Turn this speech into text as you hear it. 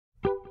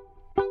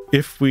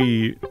if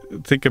we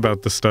think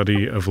about the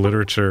study of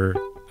literature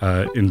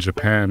in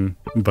Japan,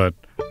 but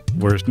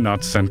we're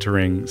not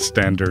centering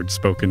standard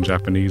spoken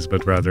Japanese,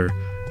 but rather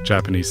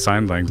Japanese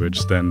Sign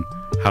Language, then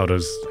how do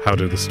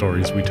the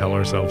stories we tell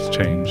ourselves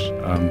change?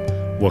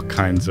 What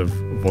kinds of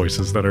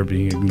voices that are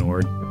being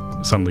ignored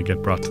suddenly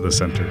get brought to the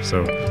center?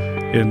 So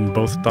in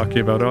both talking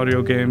about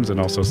audio games and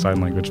also sign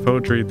language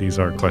poetry, these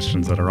are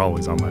questions that are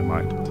always on my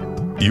mind.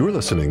 You're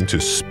listening to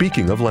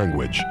Speaking of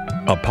Language,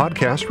 a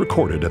podcast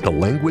recorded at the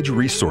Language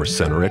Resource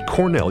Center at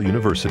Cornell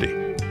University.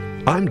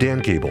 I'm Dan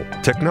Gable,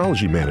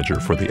 Technology Manager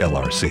for the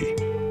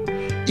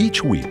LRC.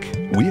 Each week,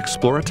 we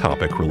explore a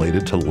topic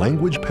related to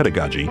language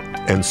pedagogy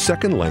and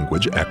second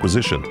language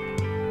acquisition.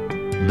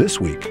 This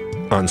week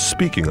on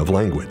Speaking of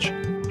Language,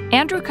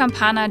 Andrew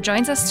Campana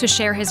joins us to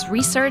share his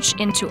research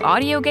into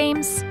audio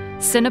games,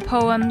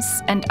 cinepoems,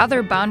 and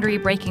other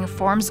boundary-breaking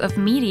forms of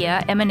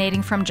media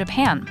emanating from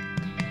Japan.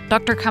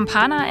 Dr.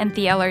 Campana and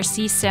the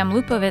LRC's Sam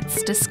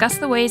Lupowitz discuss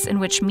the ways in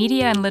which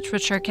media and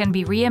literature can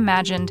be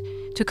reimagined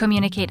to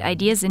communicate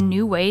ideas in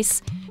new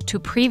ways to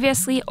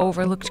previously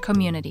overlooked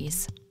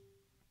communities.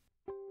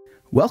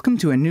 Welcome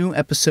to a new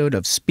episode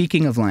of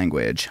Speaking of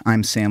Language.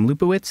 I'm Sam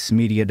Lupowitz,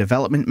 Media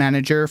Development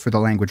Manager for the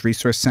Language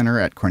Resource Center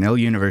at Cornell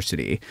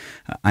University.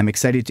 I'm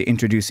excited to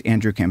introduce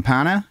Andrew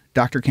Campana.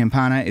 Dr.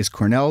 Campana is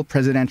Cornell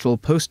Presidential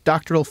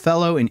Postdoctoral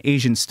Fellow in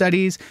Asian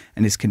Studies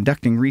and is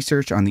conducting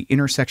research on the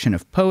intersection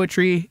of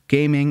poetry,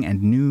 gaming,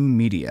 and new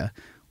media.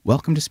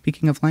 Welcome to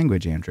Speaking of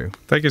Language, Andrew.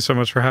 Thank you so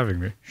much for having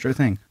me. Sure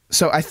thing.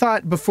 So I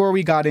thought before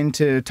we got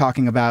into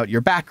talking about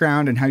your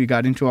background and how you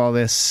got into all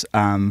this,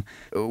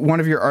 one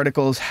of your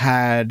articles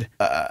had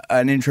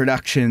an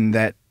introduction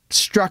that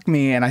struck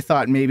me, and I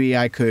thought maybe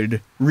I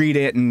could read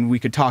it and we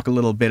could talk a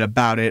little bit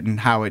about it and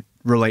how it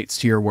relates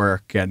to your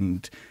work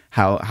and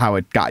how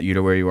it got you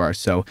to where you are.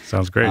 So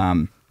sounds great.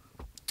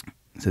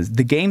 It says,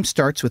 the game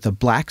starts with a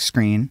black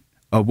screen,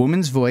 a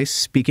woman's voice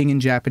speaking in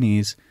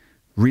Japanese,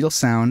 real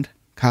sound,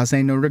 kaze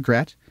no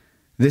regret.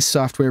 This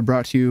software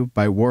brought to you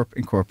by Warp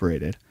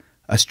Incorporated.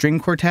 A string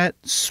quartet,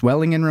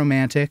 swelling and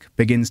romantic,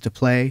 begins to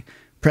play.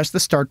 Press the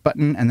start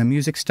button and the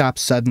music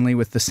stops suddenly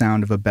with the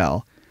sound of a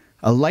bell.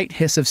 A light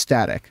hiss of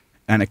static.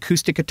 An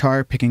acoustic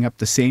guitar picking up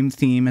the same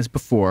theme as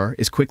before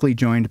is quickly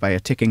joined by a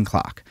ticking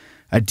clock.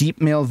 A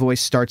deep male voice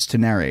starts to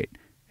narrate.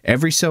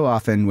 Every so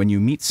often, when you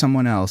meet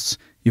someone else,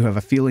 you have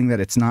a feeling that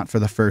it's not for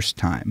the first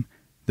time.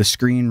 The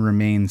screen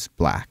remains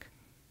black.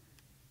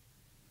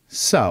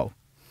 So,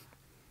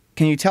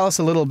 can you tell us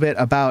a little bit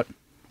about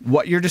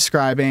what you're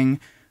describing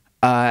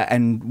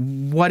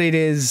and what it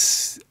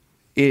is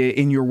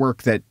in your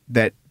work that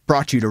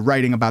brought you to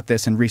writing about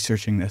this and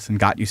researching this and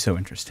got you so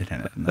interested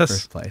in it in the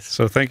first place?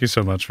 So thank you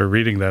so much for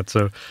reading that.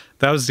 So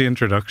that was the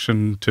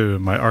introduction to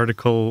my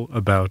article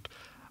about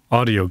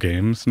audio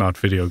games, not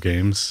video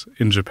games,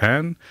 in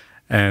Japan,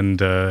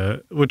 and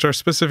which are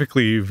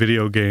specifically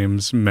video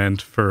games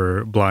meant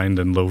for blind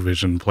and low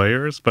vision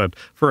players, but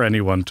for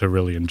anyone to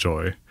really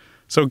enjoy.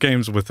 So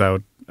games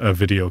without a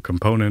video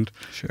component.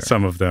 Sure.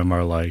 Some of them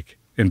are like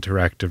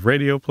interactive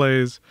radio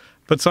plays,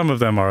 but some of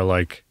them are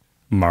like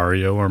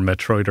Mario or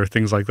Metroid or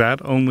things like that,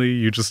 only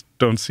you just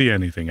don't see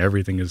anything.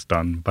 Everything is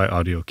done by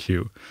audio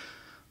cue.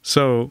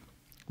 So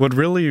what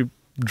really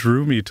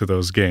drew me to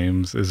those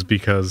games is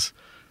because,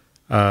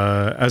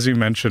 as you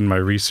mentioned, my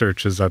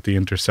research is at the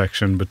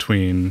intersection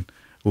between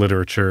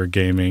literature,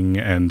 gaming,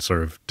 and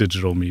sort of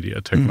digital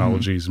media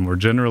technologies more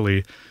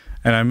generally,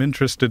 and I'm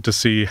interested to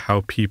see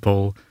how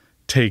people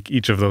take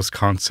each of those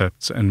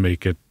concepts and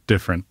make it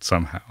different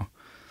somehow.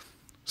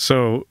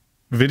 So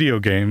video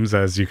games,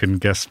 as you can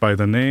guess by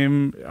the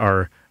name,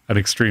 are an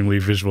extremely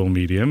visual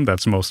medium.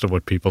 That's most of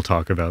what people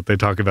talk about. They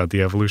talk about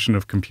the evolution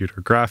of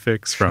computer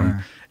graphics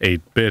from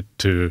 8-bit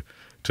to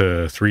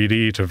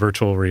 3D to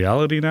virtual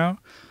reality now.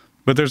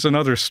 But there's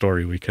another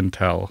story we can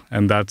tell,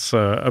 and that's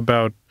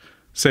about,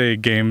 say,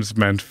 games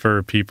meant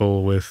for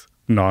people with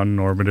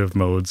non-normative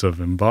modes of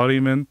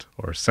embodiment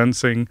or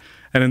sensing,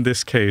 and in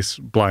this case,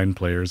 blind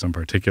players in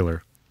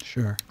particular.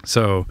 Sure.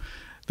 So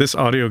this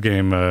audio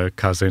game,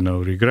 Kaze no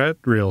Regret,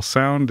 Real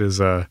Sound, is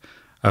a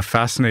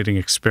fascinating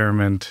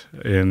experiment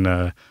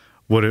in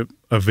what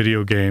a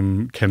video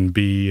game can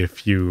be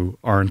if you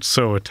aren't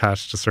so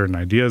attached to certain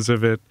ideas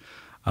of it.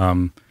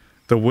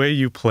 The way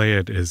you play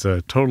it is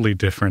totally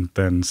different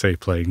than, say,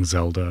 playing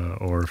Zelda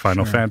or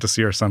Final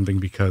Fantasy or something,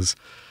 because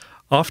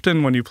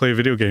often when you play a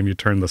video game, you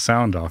turn the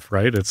sound off,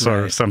 right? It's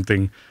sort of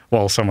something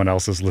while someone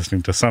else is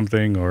listening to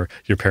something, or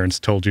your parents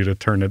told you to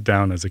turn it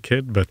down as a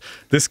kid. But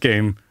this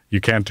game,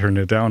 you can't turn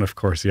it down, of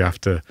course. You have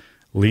to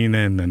lean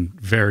in and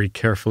very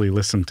carefully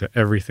listen to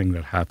everything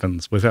that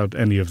happens without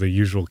any of the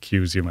usual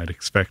cues you might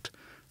expect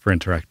for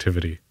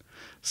interactivity.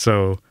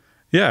 So,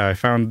 yeah, I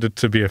found it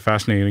to be a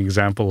fascinating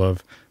example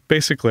of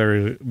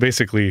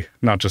basically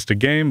not just a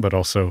game, but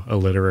also a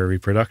literary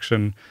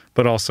production,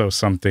 but also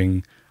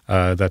something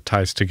that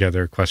ties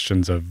together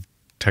questions of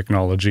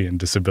technology and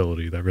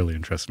disability that really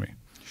interests me.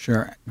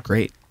 Sure.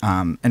 Great.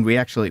 And we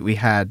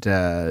had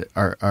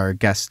our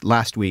guest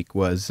last week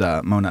was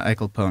Mona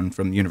Eichelpone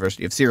from the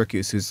University of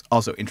Syracuse, who's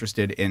also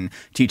interested in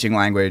teaching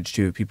language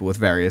to people with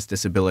various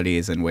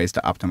disabilities and ways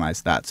to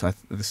optimize that. So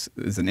this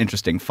is an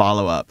interesting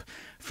follow-up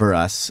for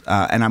us.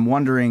 And I'm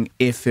wondering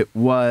if it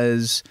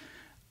was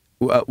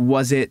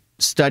it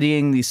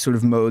studying these sort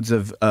of modes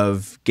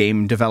of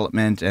game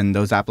development and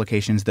those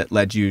applications that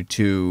led you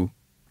to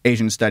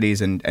Asian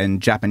studies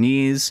and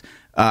Japanese?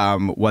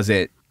 Was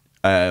it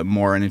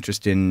more an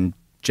interest in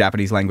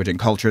Japanese language and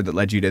culture that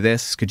led you to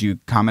this? Could you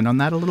comment on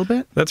that a little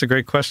bit? That's a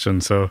great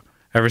question. So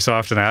every so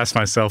often I ask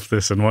myself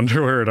this and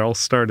wonder where it all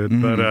started.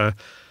 Mm-hmm.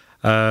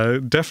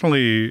 But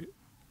definitely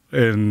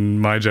in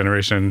my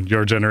generation,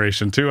 your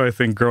generation too, I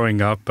think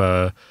growing up,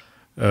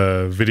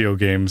 video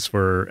games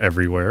were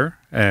everywhere.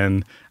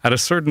 And at a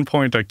certain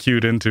point I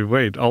cued into,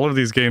 wait, all of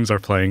these games are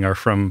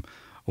from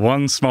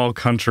one small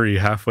country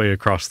halfway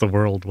across the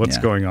world. What's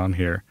going on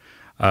here?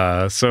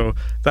 So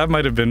that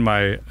might have been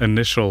my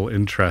initial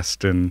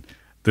interest in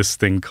this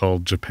thing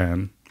called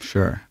Japan.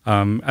 Sure.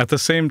 At the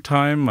same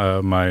time,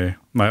 my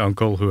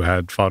uncle, who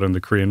had fought in the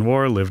Korean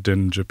War, lived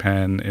in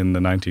Japan in the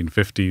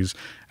 1950s.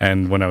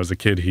 And when I was a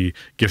kid, he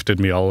gifted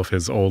me all of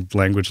his old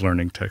language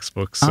learning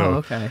textbooks.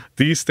 So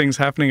these things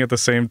happening at the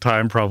same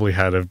time probably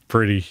had a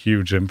pretty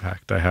huge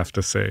impact, I have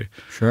to say.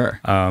 Sure.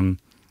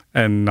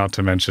 And not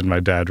to mention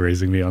my dad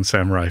raising me on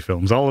samurai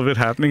films. All of it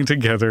happening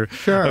together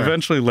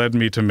eventually led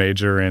me to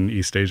major in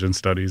East Asian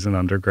studies in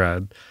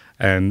undergrad.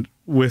 And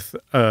with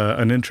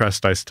an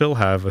interest I still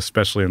have,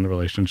 especially in the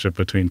relationship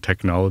between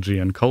technology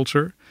and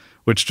culture,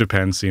 which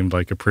Japan seemed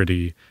like a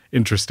pretty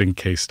interesting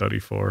case study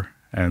for.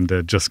 And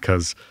just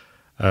because,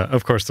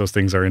 of course, those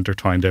things are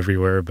intertwined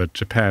everywhere, but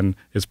Japan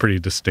is pretty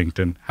distinct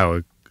in how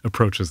it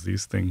approaches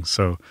these things.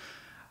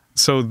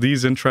 So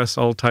these interests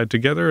all tied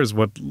together is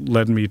what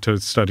led me to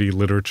study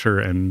literature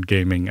and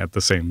gaming at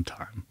the same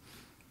time.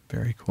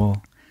 Very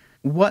cool.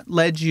 What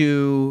led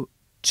you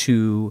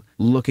to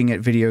looking at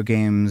video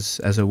games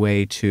as a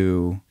way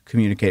to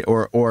communicate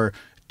or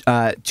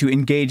to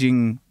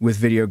engaging with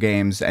video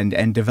games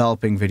and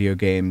developing video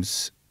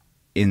games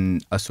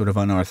in a sort of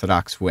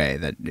unorthodox way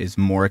that is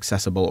more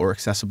accessible or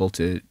accessible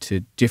to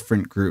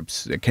different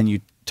groups? Can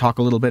you talk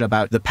a little bit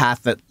about the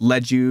path that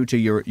led you to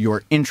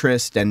your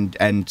interest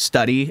and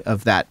study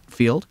of that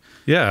field?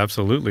 Yeah,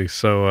 absolutely.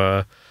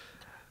 So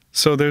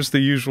there's the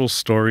usual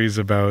stories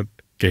about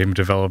game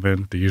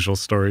development, the usual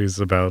stories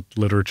about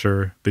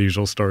literature, the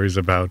usual stories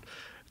about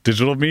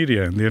digital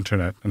media and the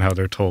internet and how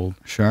they're told.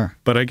 Sure.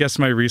 But I guess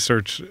my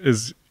research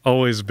has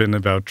always been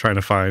about trying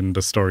to find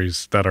the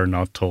stories that are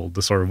not told,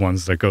 the sort of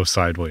ones that go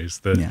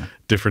sideways, the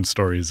different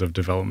stories of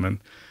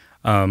development.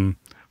 A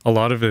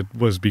lot of it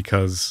was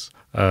because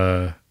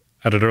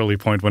at an early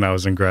point when I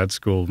was in grad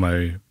school,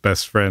 my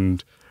best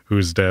friend,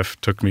 who's deaf,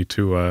 took me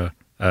to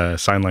a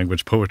sign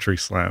language poetry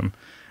slam.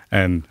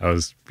 And I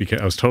was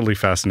totally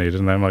fascinated.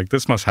 And I'm like,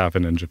 this must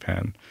happen in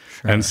Japan.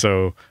 Sure. And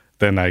so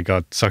then I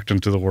got sucked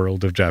into the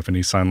world of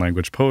Japanese sign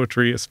language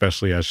poetry,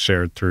 especially as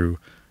shared through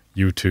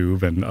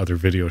YouTube and other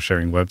video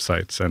sharing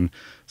websites. And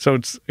so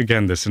it's,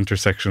 again, this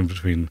intersection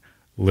between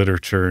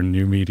literature,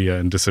 new media,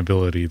 and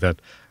disability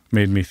that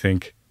made me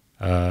think,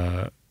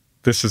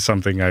 this is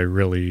something I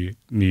really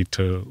need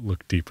to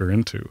look deeper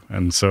into.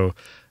 And so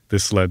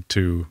this led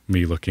to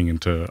me looking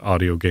into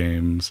audio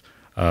games,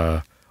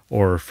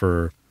 or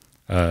for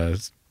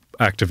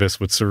activists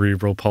with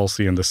cerebral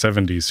palsy in the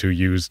 70s who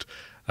used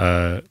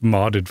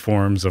modded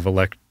forms of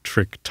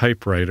electric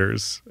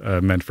typewriters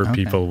meant for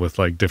people with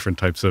like different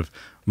types of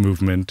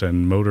movement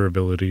and motor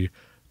ability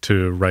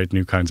to write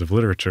new kinds of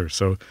literature.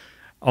 So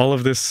all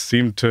of this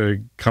seemed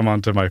to come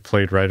onto my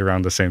plate right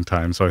around the same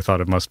time, so I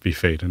thought it must be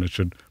fate, and it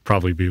should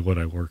probably be what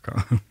I work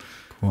on.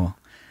 Cool.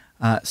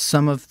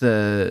 Some of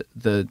the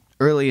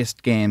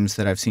earliest games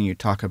that I've seen you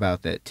talk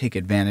about that take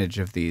advantage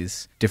of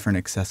these different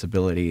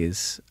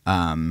accessibilities,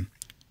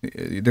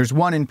 there's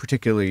one in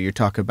particular you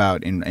talk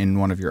about in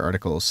one of your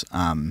articles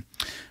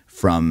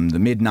from the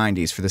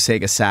mid-'90s for the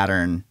Sega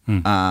Saturn,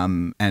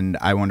 and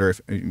I wonder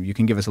if you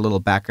can give us a little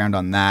background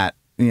on that.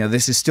 You know,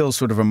 this is still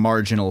sort of a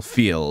marginal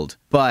field,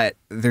 but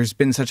there's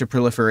been such a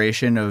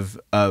proliferation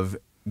of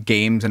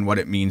games and what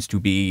it means to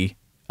be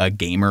a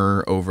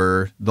gamer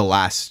over the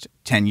last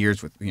 10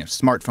 years with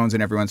smartphones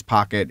in everyone's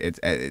pocket.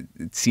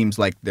 It seems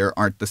like there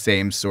aren't the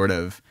same sort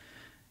of,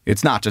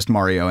 it's not just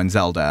Mario and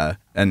Zelda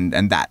and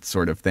that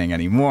sort of thing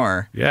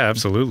anymore. Yeah,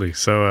 absolutely.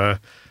 So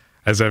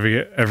as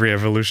every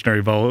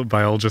evolutionary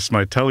biologist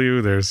might tell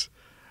you, there's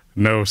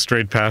no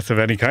straight path of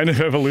any kind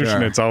of evolution.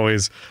 Sure. It's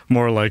always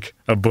more like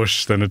a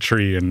bush than a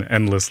tree and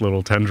endless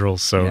little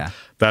tendrils. So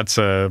that's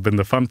been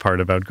the fun part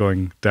about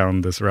going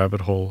down this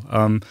rabbit hole.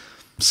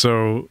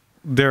 So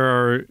there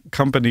are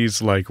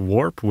companies like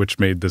Warp, which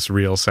made this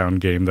real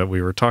sound game that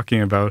we were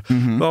talking about.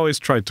 They always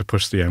tried to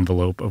push the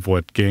envelope of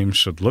what games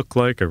should look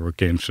like or what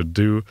games should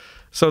do.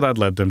 So that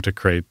led them to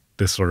create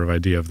this sort of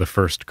idea of the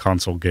first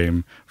console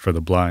game for the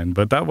blind.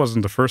 But that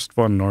wasn't the first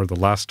one nor the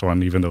last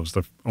one, even though it was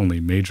the only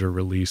major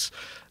release.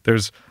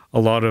 There's a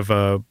lot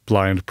of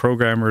blind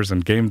programmers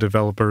and game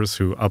developers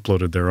who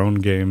uploaded their own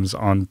games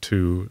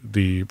onto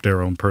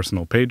their own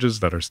personal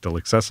pages that are still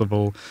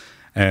accessible,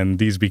 and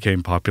these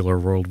became popular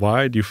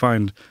worldwide. You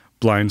find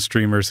blind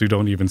streamers who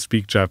don't even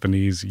speak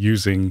Japanese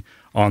using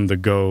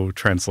on-the-go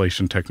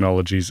translation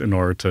technologies in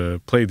order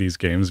to play these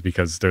games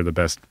because they're the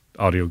best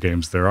audio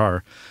games there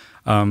are.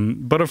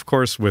 But of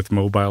course, with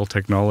mobile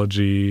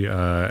technology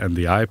and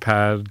the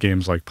iPad,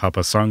 games like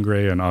Papa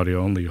Sangre, an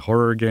audio-only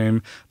horror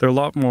game, there are a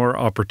lot more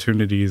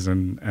opportunities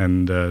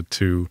and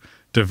to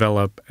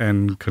develop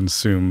and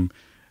consume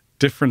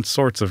different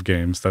sorts of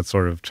games that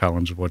sort of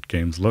challenge what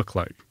games look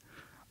like.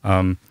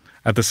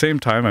 At the same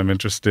time, I'm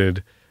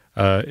interested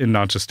in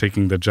not just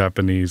taking the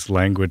Japanese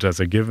language as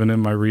a given in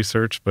my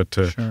research, but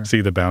to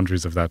see the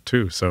boundaries of that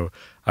too. So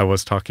I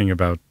was talking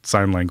about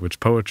sign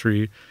language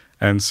poetry,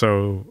 and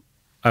so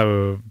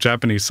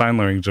Japanese Sign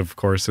Language, of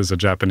course, is a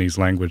Japanese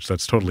language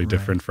that's totally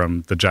different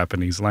from the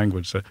Japanese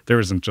language. There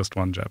isn't just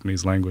one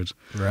Japanese language.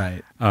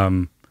 Right.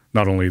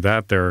 Not only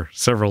that, there are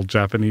several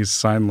Japanese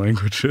sign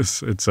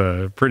languages. It's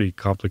a pretty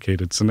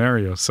complicated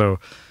scenario. So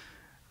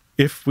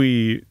if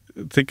we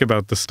think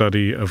about the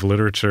study of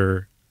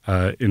literature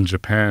in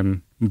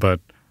Japan,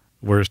 but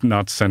we're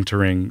not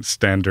centering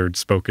standard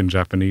spoken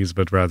Japanese,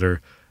 but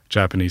rather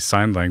Japanese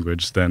Sign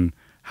Language, then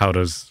how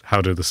do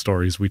the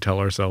stories we tell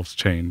ourselves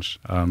change?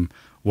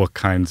 What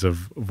kinds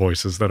of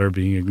voices that are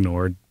being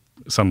ignored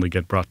suddenly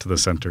get brought to the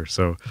center?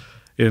 So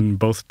in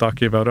both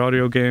talking about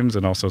audio games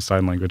and also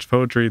sign language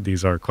poetry,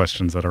 these are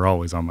questions that are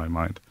always on my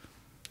mind.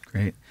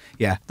 Great.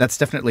 Yeah, that's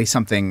definitely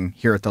something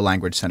here at the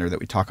Language Center that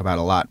we talk about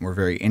a lot and we're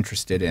very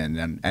interested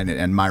in.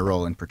 And my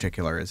role in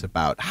particular is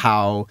about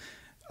how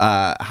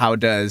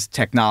does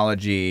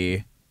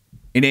technology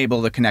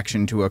enable the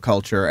connection to a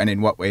culture, and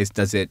in what ways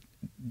does it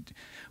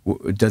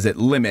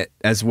limit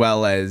as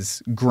well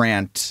as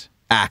grant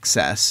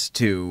access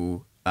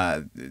to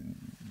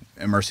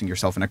immersing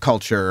yourself in a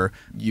culture?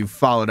 You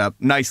followed up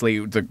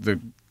nicely. The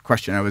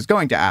question I was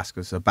going to ask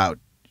was about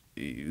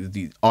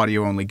the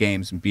audio-only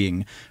games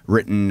being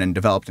written and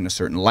developed in a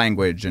certain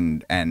language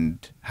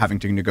and having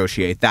to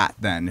negotiate that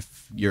then.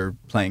 If you're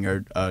playing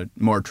a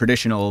more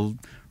traditional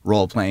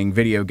role-playing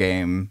video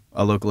game,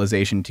 a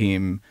localization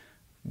team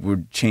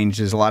would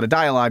changes a lot of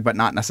dialogue, but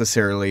not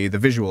necessarily the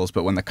visuals.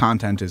 But when the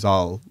content is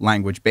all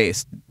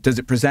language-based, does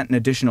it present an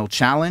additional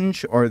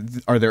challenge, or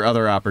are there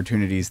other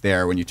opportunities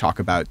there when you talk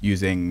about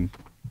using,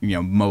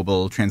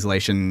 mobile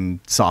translation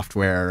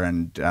software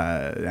and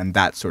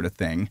that sort of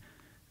thing?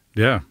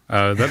 Yeah,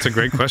 that's a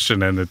great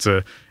question, and it's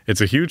a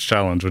huge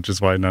challenge, which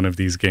is why none of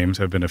these games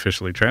have been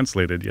officially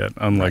translated yet,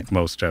 unlike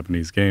most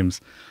Japanese games.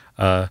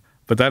 But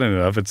that in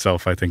and of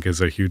itself, I think,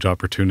 is a huge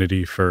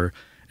opportunity for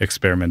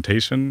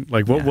experimentation.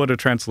 Like, what would a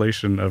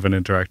translation of an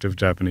interactive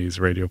Japanese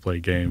radio play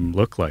game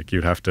look like?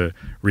 You'd have to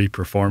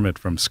re-perform it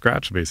from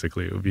scratch,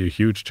 basically. It would be a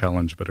huge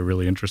challenge, but a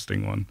really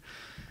interesting one.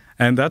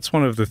 And that's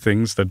one of the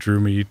things that drew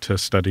me to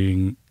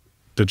studying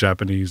the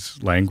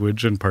Japanese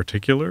language in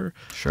particular.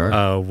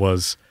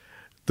 Was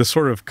the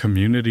sort of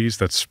communities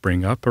that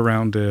spring up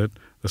around it,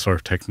 the sort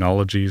of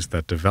technologies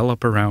that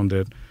develop around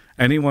it.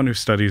 Anyone who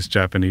studies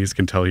Japanese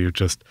can tell you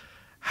just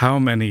how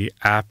many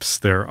apps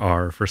there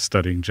are for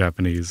studying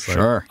Japanese. Like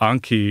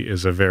Anki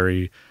is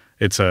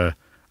it's a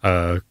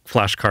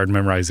flashcard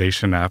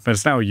memorization app, and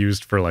it's now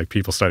used for like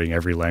people studying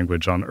every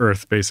language on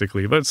Earth,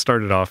 basically. But it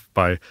started off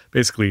by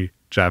basically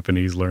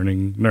Japanese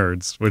learning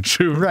nerds, which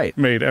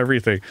made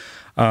everything.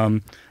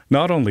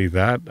 Not only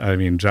that, I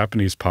mean,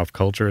 Japanese pop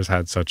culture has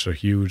had such a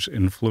huge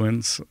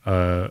influence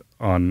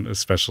on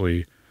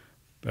especially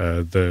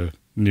the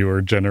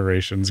newer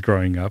generations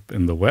growing up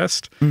in the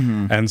West.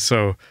 Mm-hmm. And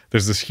so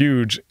there's this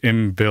huge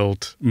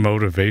inbuilt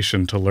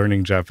motivation to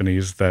learning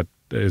Japanese that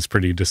is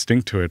pretty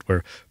distinct to it,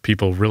 where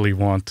people really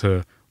want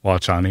to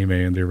watch anime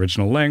in the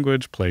original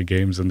language, play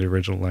games in the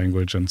original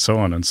language, and so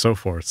on and so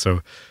forth.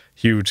 So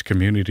huge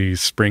communities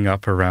spring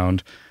up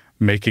around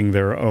making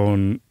their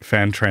own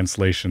fan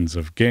translations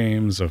of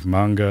games, of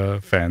manga,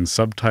 fan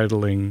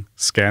subtitling,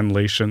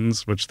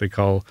 scanlations, which they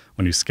call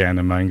when you scan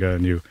a manga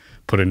and you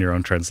put in your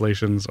own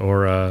translations,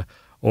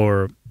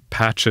 or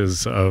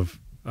patches of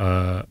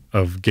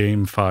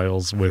game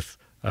files with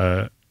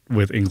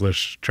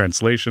English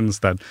translations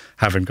that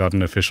haven't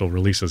gotten official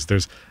releases.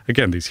 There's,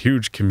 again, these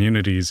huge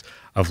communities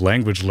of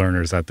language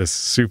learners at this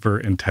super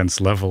intense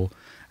level.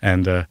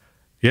 And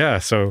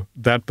so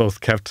that both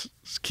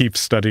keeps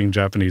studying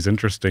Japanese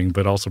interesting,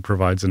 but also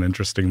provides an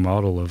interesting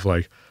model of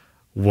like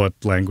what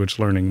language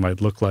learning might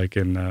look like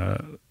in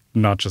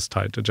not just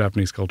tied to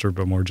Japanese culture,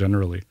 but more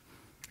generally.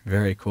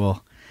 Very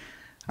cool.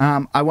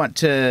 I want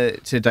to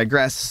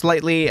digress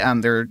slightly.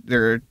 There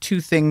are two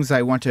things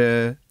I want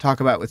to talk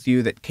about with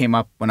you that came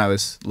up when I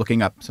was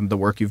looking up some of the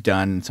work you've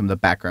done and some of the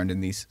background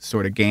in these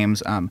sort of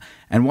games.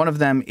 And one of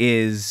them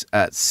is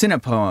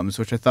cinepoems,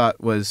 which I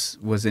thought was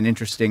an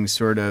interesting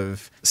sort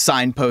of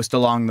signpost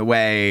along the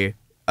way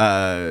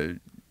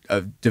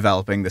of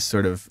developing this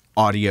sort of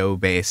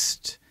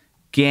audio-based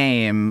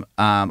game.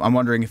 I'm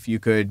wondering if you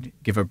could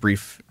give a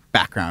brief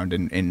background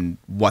in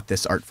what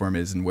this art form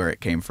is and where it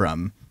came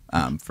from.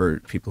 for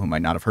people who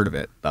might not have heard of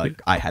it.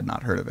 Like I had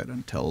not heard of it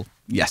until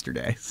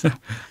yesterday. So.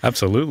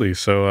 Absolutely.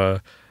 So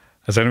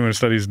as anyone who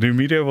studies new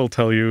media will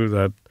tell you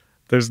that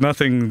there's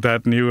nothing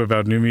that new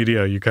about new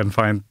media. You can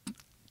find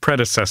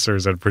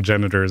predecessors and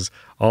progenitors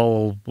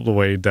all the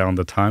way down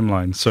the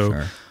timeline. So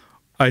Sure.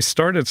 I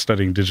started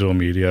studying digital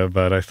media,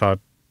 but I thought,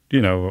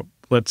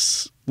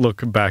 let's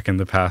look back in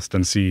the past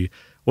and see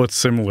what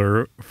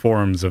similar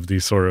forms of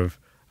these sort of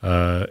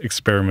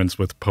experiments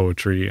with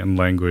poetry and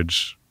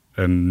language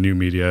and new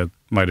media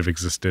might have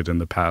existed in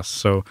the past.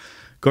 So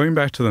going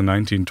back to the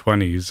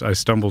 1920s, I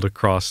stumbled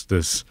across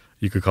this,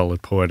 you could call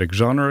it poetic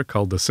genre,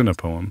 called the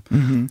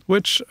cinepoem,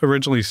 which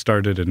originally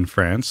started in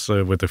France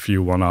with a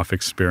few one-off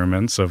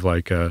experiments of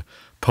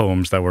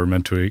poems that were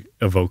meant to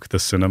evoke the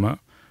cinema,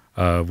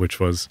 which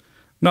was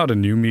not a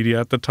new media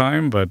at the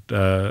time, but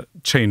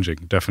changing,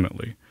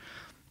 definitely.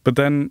 But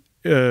then,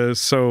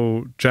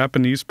 so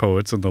Japanese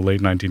poets in the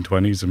late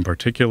 1920s in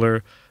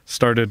particular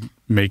started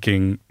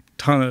making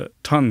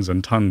tons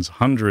and tons,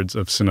 hundreds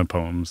of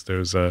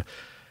cinepoems.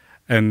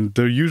 And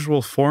the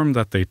usual form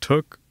that they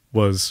took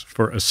was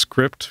for a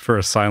script for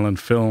a silent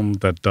film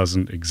that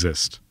doesn't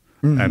exist,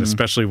 and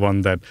especially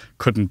one that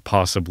couldn't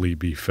possibly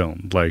be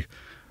filmed, like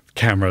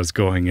cameras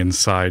going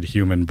inside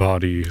human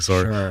bodies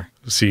or Sure.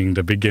 seeing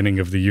the beginning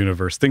of the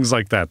universe, things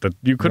like that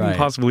you couldn't Right.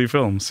 possibly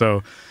film.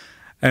 So,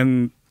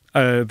 and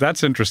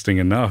that's interesting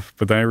enough.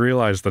 But then I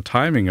realized the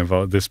timing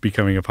of this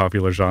becoming a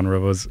popular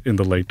genre was in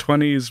the late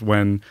 20s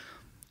when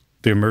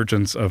the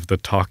emergence of the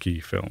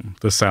talkie film,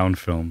 the sound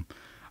film.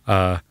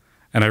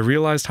 And I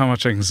realized how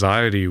much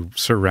anxiety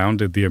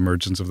surrounded the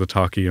emergence of the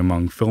talkie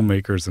among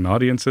filmmakers and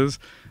audiences.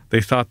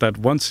 They thought that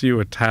once you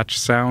attach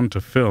sound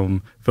to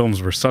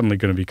films were suddenly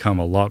going to become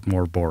a lot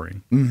more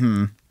boring.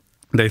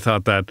 They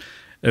thought that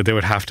they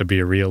would have to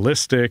be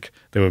realistic,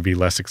 they would be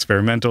less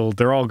experimental,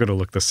 they're all going to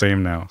look the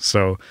same now.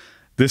 So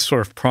this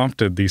sort of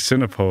prompted these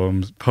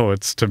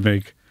poets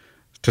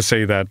to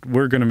say that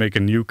we're going to make a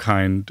new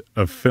kind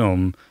of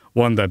film,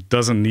 one that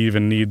doesn't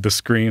even need the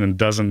screen and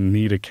doesn't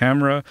need a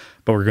camera,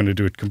 but we're going to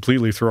do it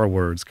completely through our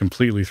words,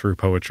 completely through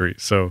poetry.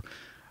 So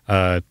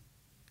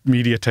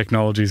media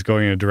technology is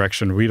going in a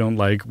direction we don't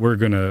like. We're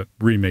going to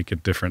remake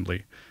it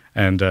differently.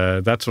 And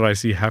that's what I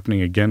see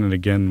happening again and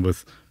again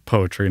with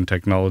poetry and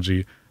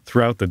technology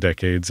throughout the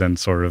decades. And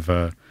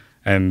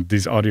and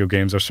these audio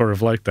games are sort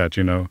of like that,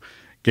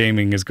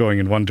 Gaming is going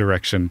in one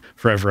direction,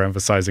 forever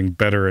emphasizing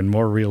better and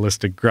more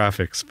realistic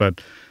graphics.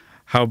 But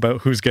how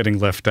about who's getting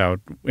left out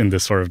in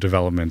this sort of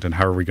development, and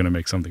how are we going to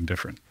make something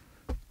different?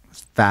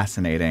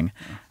 Fascinating.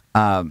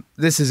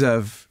 This is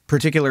of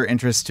particular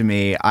interest to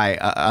me.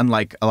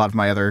 Unlike a lot of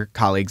my other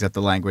colleagues at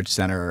the Language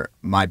Center,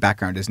 my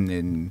background isn't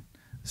in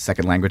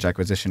second language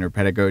acquisition or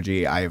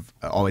pedagogy. I've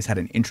always had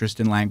an interest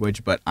in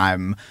language, but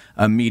I'm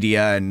a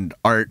media and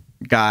art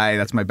guy.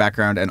 That's my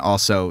background. And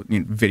also,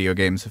 video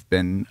games have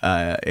been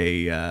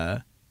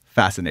a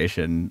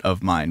fascination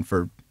of mine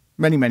for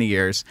many, many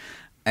years.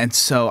 And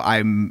so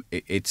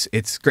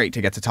it's great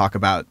to get to talk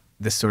about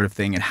this sort of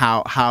thing and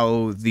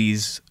how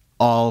these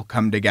all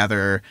come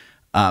together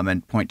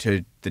and point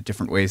to the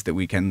different ways that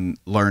we can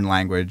learn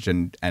language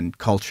and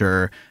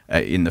culture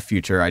in the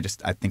future. I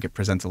think it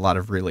presents a lot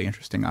of really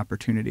interesting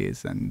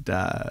opportunities. And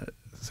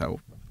so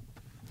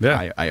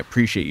Yeah. I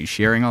appreciate you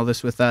sharing all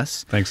this with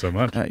us. Thanks so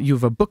much. You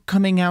have a book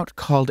coming out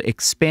called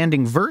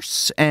Expanding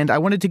Verse, and I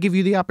wanted to give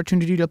you the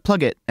opportunity to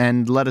plug it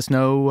and let us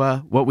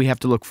know what we have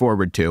to look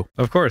forward to.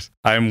 Of course.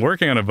 I'm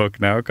working on a book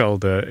now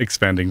called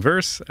Expanding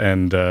Verse,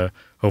 and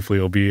hopefully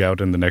it'll be out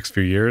in the next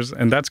few years.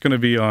 And that's going to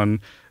be on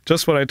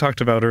just what I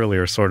talked about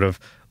earlier, sort of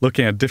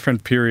looking at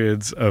different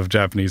periods of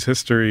Japanese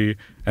history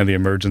and the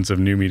emergence of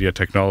new media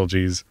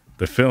technologies,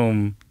 the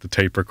film, the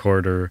tape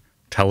recorder,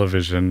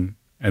 television,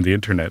 and the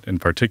internet in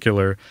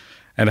particular,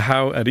 and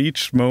how at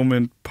each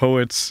moment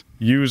poets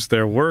use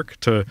their work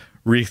to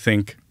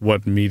rethink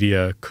what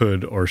media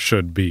could or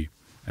should be.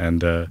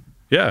 And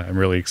I'm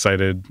really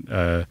excited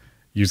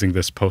using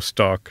this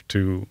postdoc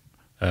to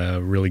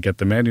really get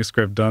the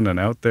manuscript done and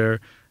out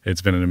there.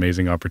 It's been an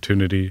amazing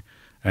opportunity,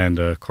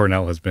 and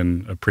Cornell has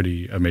been a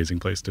pretty amazing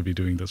place to be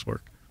doing this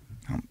work.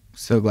 I'm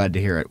so glad to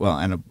hear it. Well,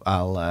 and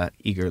I'll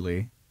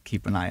eagerly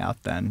keep an eye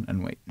out then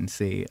and wait and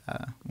see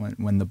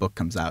when the book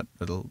comes out.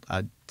 It'll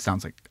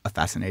sounds like a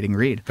fascinating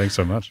read. Thanks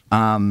so much.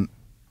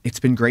 It's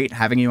been great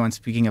having you on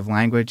Speaking of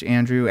Language,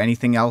 Andrew.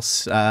 Anything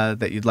else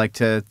that you'd like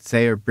to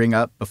say or bring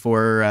up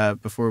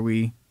before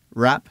we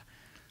wrap?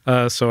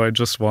 So I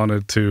just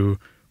wanted to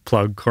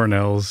plug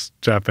Cornell's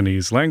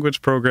Japanese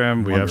language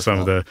program. We have some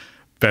of the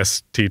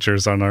best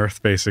teachers on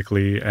earth,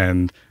 basically,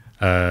 and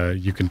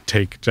you can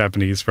take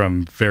Japanese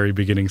from very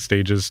beginning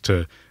stages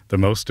to the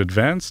most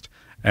advanced.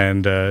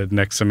 And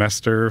next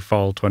semester,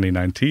 fall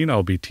 2019,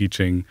 I'll be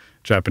teaching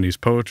Japanese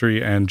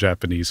poetry and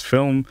Japanese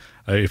film.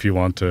 If you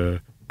want to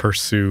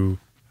pursue,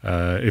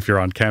 if you're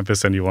on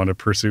campus and you want to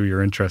pursue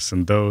your interests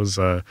in those,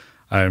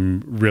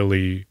 I'm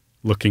really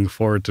looking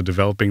forward to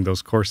developing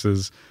those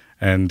courses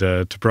and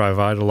to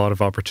provide a lot of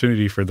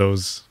opportunity for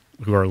those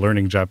who are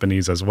learning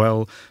Japanese as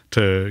well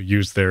to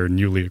use their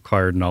newly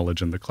acquired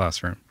knowledge in the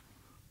classroom.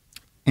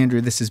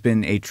 Andrew, this has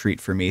been a treat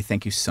for me.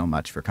 Thank you so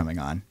much for coming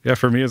on. Yeah,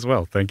 for me as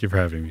well. Thank you for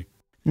having me.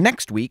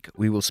 Next week,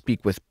 we will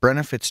speak with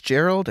Brenna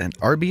Fitzgerald and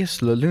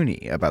Arbius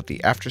Lalouni about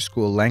the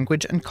after-school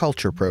language and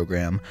culture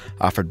program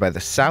offered by the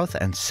South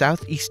and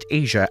Southeast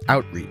Asia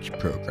Outreach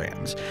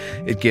Programs.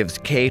 It gives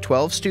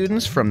K-12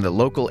 students from the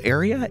local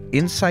area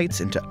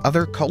insights into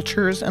other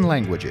cultures and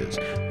languages,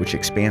 which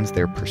expands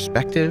their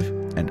perspective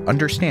and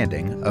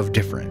understanding of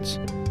difference.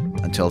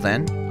 Until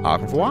then, au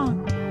revoir.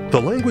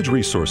 The Language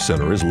Resource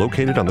Center is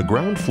located on the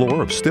ground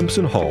floor of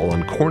Stimson Hall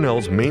on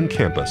Cornell's main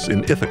campus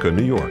in Ithaca,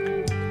 New York.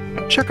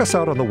 Check us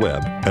out on the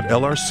web at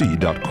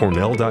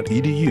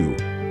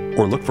lrc.cornell.edu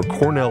or look for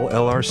Cornell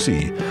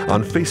LRC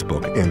on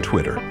Facebook and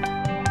Twitter.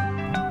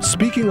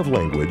 Speaking of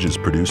Language is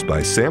produced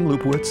by Sam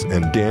Lupowitz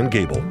and Dan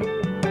Gable.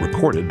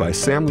 Recorded by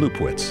Sam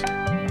Lupowitz.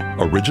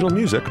 Original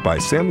music by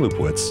Sam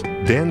Lupowitz,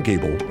 Dan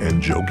Gable,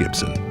 and Joe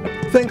Gibson.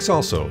 Thanks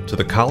also to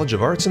the College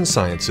of Arts and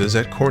Sciences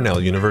at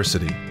Cornell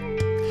University.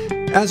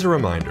 As a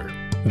reminder,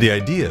 the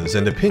ideas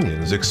and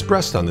opinions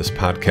expressed on this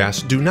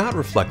podcast do not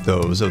reflect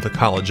those of the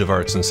College of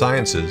Arts and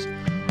Sciences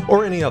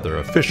or any other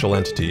official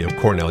entity of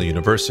Cornell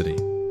University.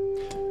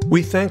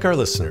 We thank our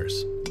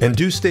listeners, and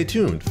do stay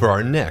tuned for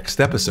our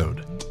next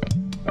episode.